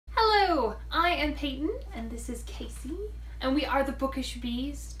Hello, I am Peyton, and this is Casey, and we are the Bookish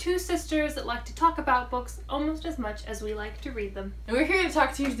Bees, two sisters that like to talk about books almost as much as we like to read them. And we're here to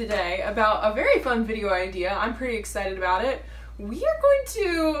talk to you today about a very fun video idea. I'm pretty excited about it. We are going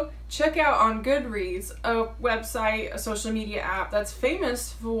to check out on Goodreads, a website, a social media app that's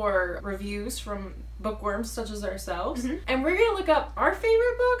famous for reviews from bookworms such as ourselves. And we're going to look up our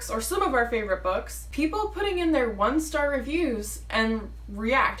favorite books, or some of our favorite books, people putting in their 1-star reviews and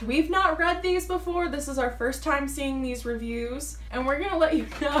react. We've not read these before. This is our first time seeing these reviews, and we're going to let you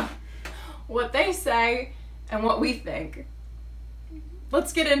know what they say and what we think.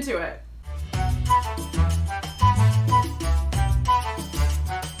 Let's get into it.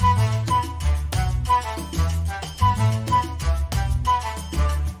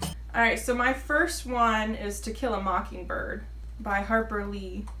 Alright, so my first one is To Kill a Mockingbird by Harper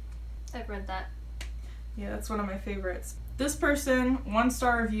Lee. I've read that. Yeah, that's one of my favorites. This person,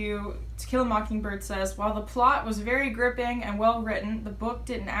 1-star review, To Kill a Mockingbird says, while the plot was very gripping and well written, the book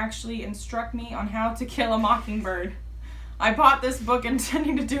didn't actually instruct me on how to kill a mockingbird. I bought this book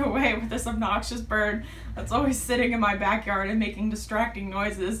intending to do away with this obnoxious bird that's always sitting in my backyard and making distracting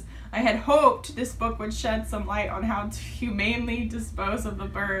noises. I had hoped this book would shed some light on how to humanely dispose of the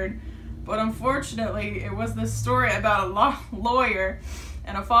bird, but unfortunately it was this story about a lawyer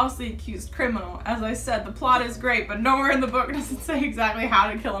and a falsely accused criminal. As I said, the plot is great, but nowhere in the book does it say exactly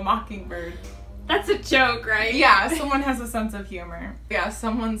how to kill a mockingbird. That's a joke, right? Yeah, someone has a sense of humor. Yeah,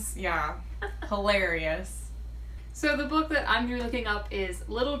 someone's, hilarious. So the book that I'm looking up is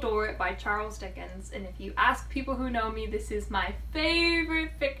Little Dorrit by Charles Dickens, and if you ask people who know me, this is my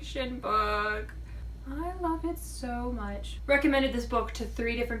favorite fiction book. I love it so much. Recommended this book to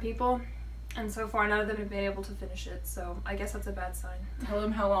 3 different people, and so far none of them have been able to finish it, so I guess that's a bad sign. Tell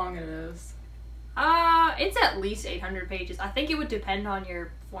them how long it is. It's at least 800 pages. I think it would depend on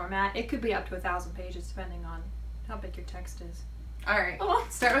your format. It could be up to 1,000 pages depending on how big your text is. Alright,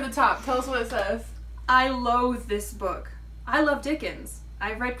 start with the top. Tell us what it says. I loathe this book. I love Dickens.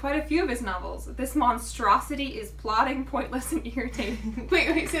 I've read quite a few of his novels. This monstrosity is plotting, pointless, and irritating.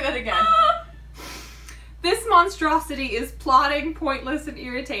 Wait, say that again. This monstrosity is plotting, pointless, and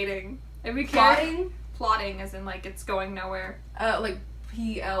irritating. Every Plotting? Plotting, as in like it's going nowhere. Like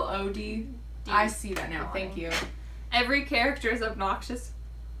P-L-O-D? I see that now, thank you. Every character is obnoxious.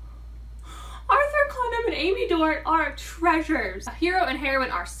 Arthur Clennam and Amy Dorrit are treasures. A hero and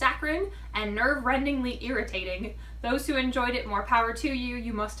heroine are saccharine and nerve-rendingly irritating. Those who enjoyed it, more power to you.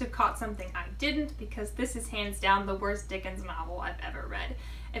 You must have caught something I didn't, because this is hands down the worst Dickens novel I've ever read.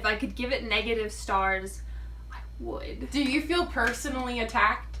 If I could give it negative stars, I would. Do you feel personally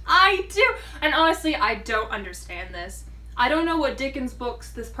attacked? I do! And honestly, I don't understand this. I don't know what Dickens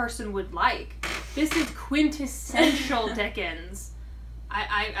books this person would like. This is quintessential Dickens.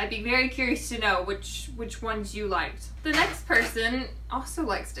 I'd be very curious to know which ones you liked. The next person also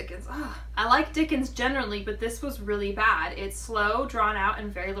likes Dickens. I like Dickens generally, but this was really bad. It's slow, drawn out,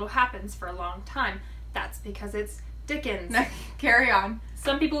 and very little happens for a long time. That's because it's Dickens. Carry on.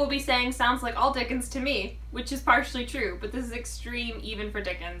 Some people will be saying, sounds like all Dickens to me, which is partially true, but this is extreme even for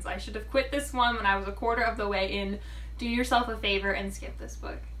Dickens. I should have quit this one when I was a quarter of the way in. Do yourself a favor and skip this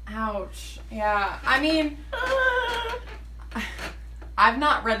book. Ouch. Yeah, I mean... I've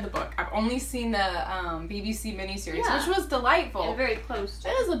not read the book. I've only seen the BBC miniseries, which was delightful. Yeah, very close. It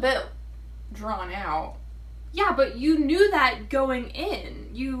is a bit drawn out. Yeah, but you knew that going in.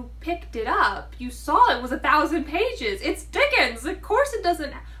 You picked it up. You saw it was 1,000 pages. It's Dickens. Of course it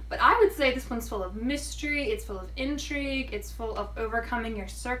doesn't. But I would say this one's full of mystery. It's full of intrigue. It's full of overcoming your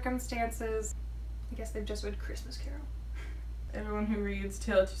circumstances. I guess they've just read Christmas Carol. Everyone who reads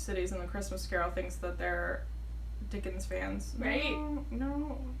Tale of Two Cities and The Christmas Carol thinks that they're Dickens fans. Right?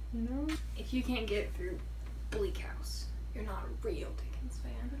 No. If you can't get through Bleak House, you're not a real Dickens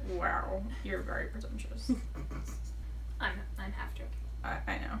fan. Wow, you're very pretentious. I'm half joking.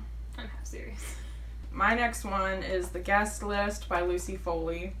 I know. I'm half serious. My next one is The Guest List by Lucy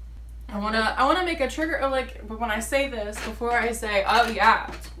Foley. I wanna make a trigger, but when I say this, before I say, oh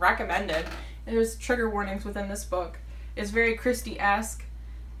yeah, it's recommended, there's trigger warnings within this book. It's very Christie-esque.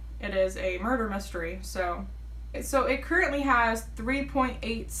 It is a murder mystery, so it currently has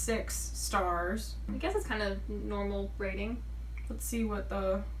 3.86 stars. I guess it's kind of normal rating. Let's see what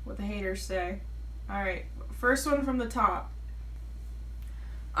the haters say. Alright, first one from the top.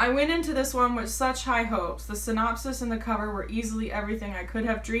 I went into this one with such high hopes. The synopsis and the cover were easily everything I could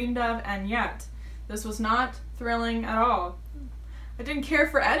have dreamed of, and yet this was not thrilling at all. I didn't care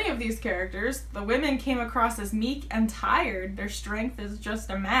for any of these characters. The women came across as meek and tired. Their strength is just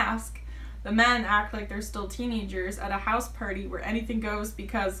a mask. The men act like they're still teenagers at a house party where anything goes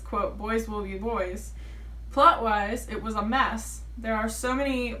because, quote, boys will be boys. Plot-wise, it was a mess. There are so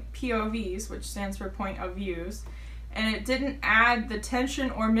many POVs, which stands for point of views, and it didn't add the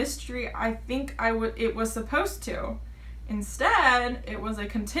tension or mystery I think it was supposed to. Instead, it was a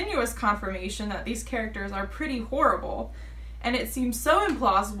continuous confirmation that these characters are pretty horrible, and it seems so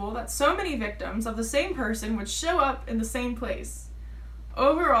implausible that so many victims of the same person would show up in the same place.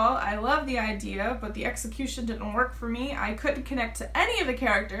 Overall, I love the idea, but the execution didn't work for me. I couldn't connect to any of the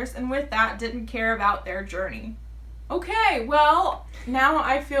characters, and with that, didn't care about their journey. Okay, well, now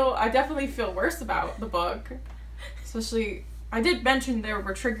I definitely feel worse about the book. Especially, I did mention there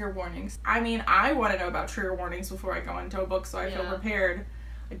were trigger warnings. I mean, I want to know about trigger warnings before I go into a book, so I feel prepared.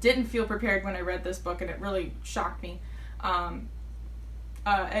 I didn't feel prepared when I read this book, and it really shocked me.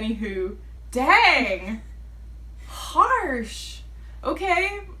 Anywho, dang! Harsh!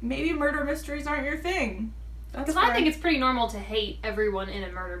 Okay, maybe murder mysteries aren't your thing. Because I think it's pretty normal to hate everyone in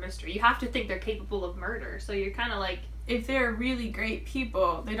a murder mystery. You have to think they're capable of murder, so you're kind of like... If they're really great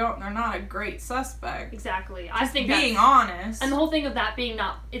people, they're not a great suspect. Exactly. I Just think being honest. And the whole thing of that being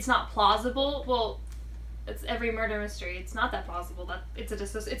it's not plausible, well, it's every murder mystery. It's not that plausible. It's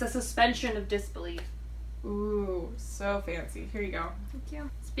a suspension of disbelief. Ooh, so fancy. Here you go. Thank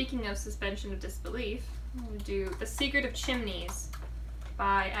you. Speaking of suspension of disbelief, I'm going to do The Secret of Chimneys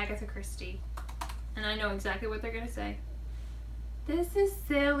by Agatha Christie. And I know exactly what they're going to say. This is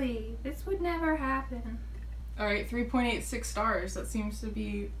silly. This would never happen. Alright, 3.86 stars. That seems to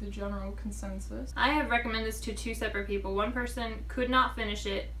be the general consensus. I have recommended this to two separate people. One person could not finish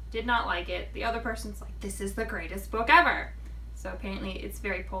it, did not like it. The other person's like, this is the greatest book ever. So apparently it's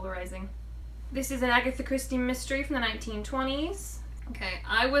very polarizing. This is an Agatha Christie mystery from the 1920s. Okay,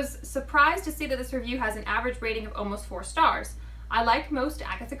 I was surprised to see that this review has an average rating of almost 4 stars. I like most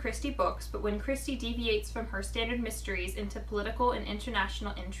Agatha Christie books, but when Christie deviates from her standard mysteries into political and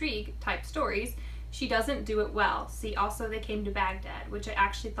international intrigue type stories, she doesn't do it well. See also They Came to Baghdad, which I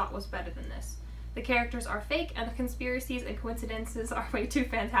actually thought was better than this. The characters are fake, and the conspiracies and coincidences are way too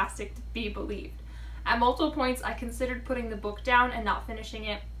fantastic to be believed. At multiple points, I considered putting the book down and not finishing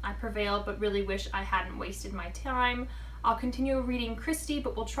it. I prevailed, but really wish I hadn't wasted my time. I'll continue reading Christie,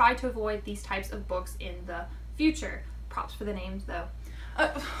 but will try to avoid these types of books in the future. Props for the names, though.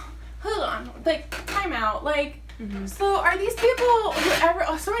 Hold on. Like, time out. Like, so are these people,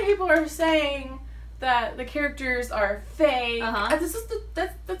 so many people are saying that the characters are fake.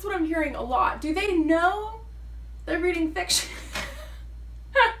 That's what I'm hearing a lot. Do they know they're reading fiction?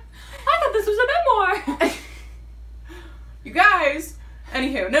 I thought this was a memoir. You guys.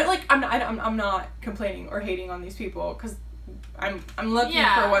 Anywho, no, like I'm not complaining or hating on these people because I'm looking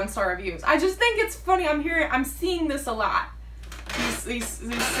for 1-star reviews. I just think it's funny. I'm seeing this a lot. These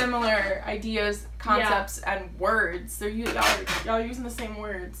similar ideas, concepts, and words. Y'all using the same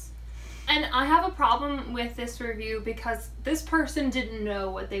words. And I have a problem with this review because this person didn't know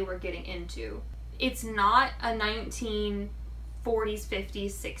what they were getting into. It's not a 1940s,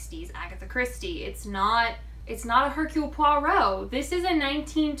 50s, 60s Agatha Christie. It's not a Hercule Poirot. This is a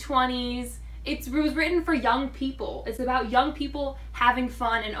 1920s. It was written for young people. It's about young people having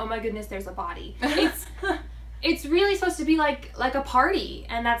fun and oh my goodness, there's a body. It's really supposed to be like a party,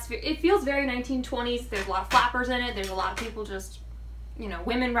 and it feels very 1920s. There's a lot of flappers in it. There's a lot of people just,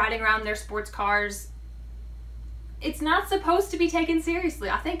 women riding around their sports cars. It's not supposed to be taken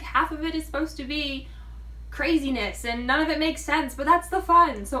seriously. I think half of it is supposed to be craziness, and none of it makes sense, but that's the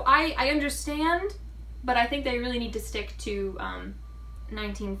fun. So I understand, but I think they really need to stick to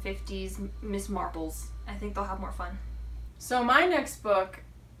 1950s Miss Marples. I think they'll have more fun. So my next book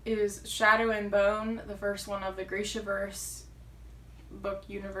is Shadow and Bone, the first one of the Grishaverse book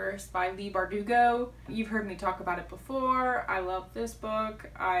universe by Leigh Bardugo. You've heard me talk about it before. I love this book.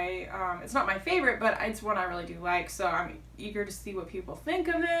 It's not my favorite, but it's one I really do like, so I'm eager to see what people think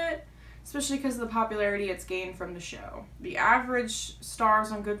of it, especially because of the popularity it's gained from the show. The average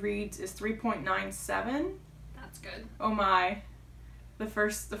stars on Goodreads is 3.97. That's good. Oh my. The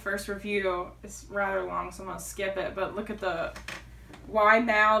first review is rather long, so I'm gonna skip it, but look at the Why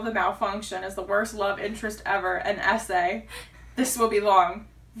Now the Malfunction is the worst love interest ever, an essay. This will be long.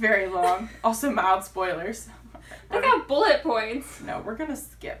 Very long. Also mild spoilers. I got bullet points. No, we're gonna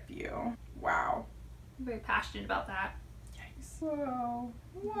skip you. Wow. I'm very passionate about that. Yikes. Whoa.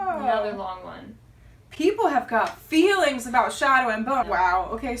 Another long one. People have got feelings about Shadow and Bone. Wow.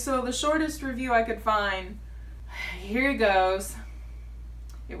 Okay, so the shortest review I could find. Here goes.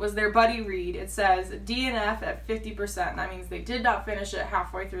 It was their buddy read. It says DNF at 50%. That means they did not finish it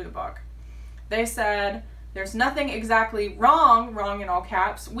halfway through the book. They said, There's nothing exactly wrong in all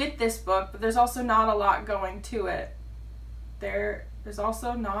caps, with this book, but there's also not a lot going to it. There's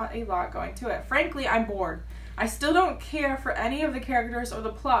also not a lot going to it. Frankly, I'm bored. I still don't care for any of the characters or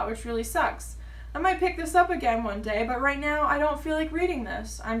the plot, which really sucks. I might pick this up again one day, but right now I don't feel like reading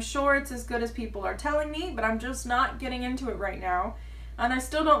this. I'm sure it's as good as people are telling me, but I'm just not getting into it right now. And I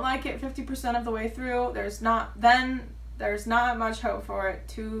still don't like it 50% of the way through. There's not much hope for it,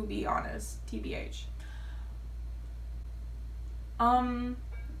 to be honest. TBH.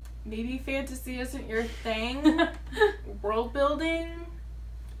 Maybe fantasy isn't your thing. World building.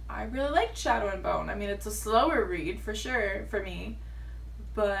 I really liked Shadow and Bone. I mean, it's a slower read for sure for me,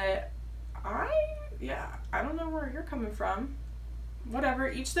 but I don't know where you're coming from. Whatever,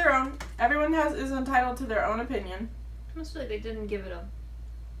 each their own. Everyone is entitled to their own opinion. Honestly, they didn't give it a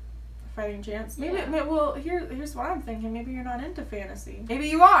fighting chance. Maybe. Yeah. Well, here's what I'm thinking. Maybe you're not into fantasy. Maybe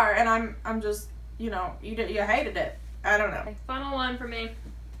you are, and I'm just, you hated it. I don't know. Okay, final one for me.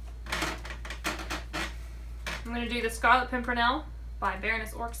 I'm gonna do The Scarlet Pimpernel by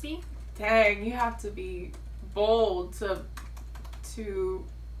Baroness Orczy. Dang, you have to be bold to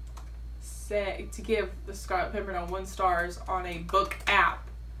give The Scarlet Pimpernel 1 star on a book app.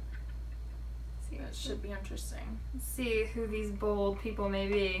 That should be interesting. Let's see who these bold people may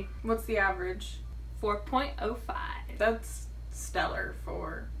be. What's the average? 4.05. That's stellar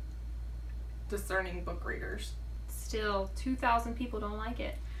for discerning book readers. Still, 2,000 people don't like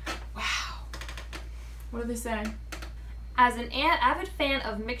it. Wow. What do they say? As an avid fan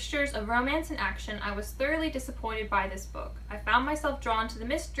of mixtures of romance and action, I was thoroughly disappointed by this book. I found myself drawn to the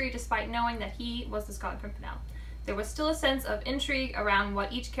mystery despite knowing that he was the Scarlet Pimpernel. There was still a sense of intrigue around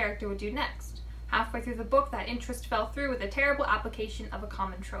what each character would do next. Halfway through the book, that interest fell through with a terrible application of a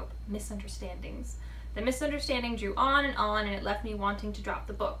common trope, misunderstandings. The misunderstanding drew on, and it left me wanting to drop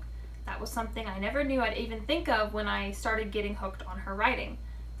the book. That was something I never knew I'd even think of when I started getting hooked on her writing.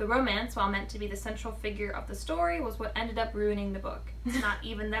 The romance, while meant to be the central figure of the story, was what ended up ruining the book. It's not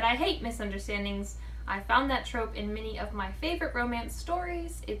even that I hate misunderstandings. I found that trope in many of my favorite romance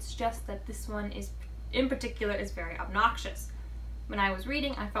stories. It's just that this one in particular is very obnoxious. When I was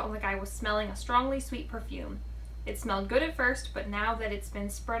reading, I felt like I was smelling a strongly sweet perfume. It smelled good at first, but now that it's been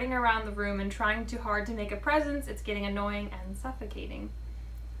spreading around the room and trying too hard to make a presence, it's getting annoying and suffocating.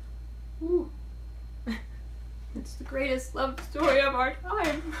 Ooh. It's the greatest love story of our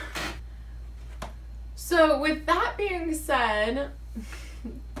time. So with that being said,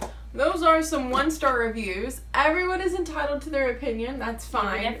 those are some 1-star reviews. Everyone is entitled to their opinion. That's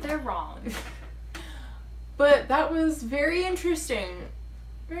fine. Even if they're wrong. But that was very interesting.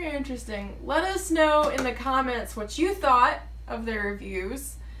 Very interesting. Let us know in the comments what you thought of their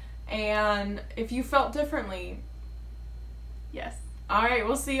reviews and if you felt differently. Yes. Alright,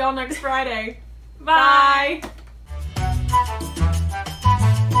 we'll see y'all next Friday. Bye.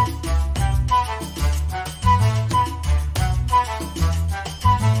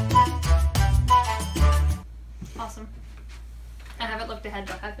 Awesome. I haven't looked ahead,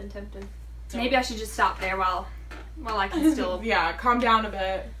 but I've been tempted. Maybe I should just stop there while I can still... Yeah, calm down a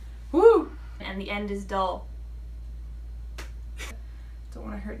bit. Woo! And the end is dull. Don't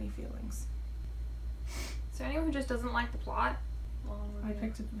want to hurt any feelings. Is there anyone who just doesn't like the plot? I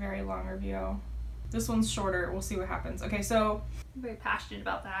picked a very long review. This one's shorter. We'll see what happens. Okay, so... I'm very passionate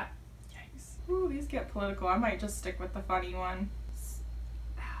about that. Yikes. Ooh, these get political. I might just stick with the funny one.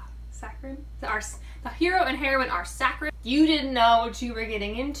 Saccharine? The hero and heroine are saccharine. You didn't know what you were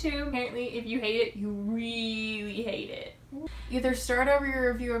getting into. Apparently, if you hate it, you really hate it. Either start over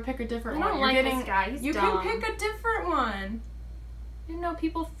your review or pick a different one. I don't like this guy. He's You dumb. can pick a different one. I didn't know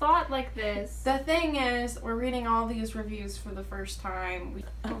people thought like this. The thing is, we're reading all these reviews for the first time.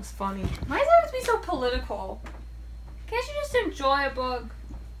 That was funny. Why does it always be so political? Can't you just enjoy a book?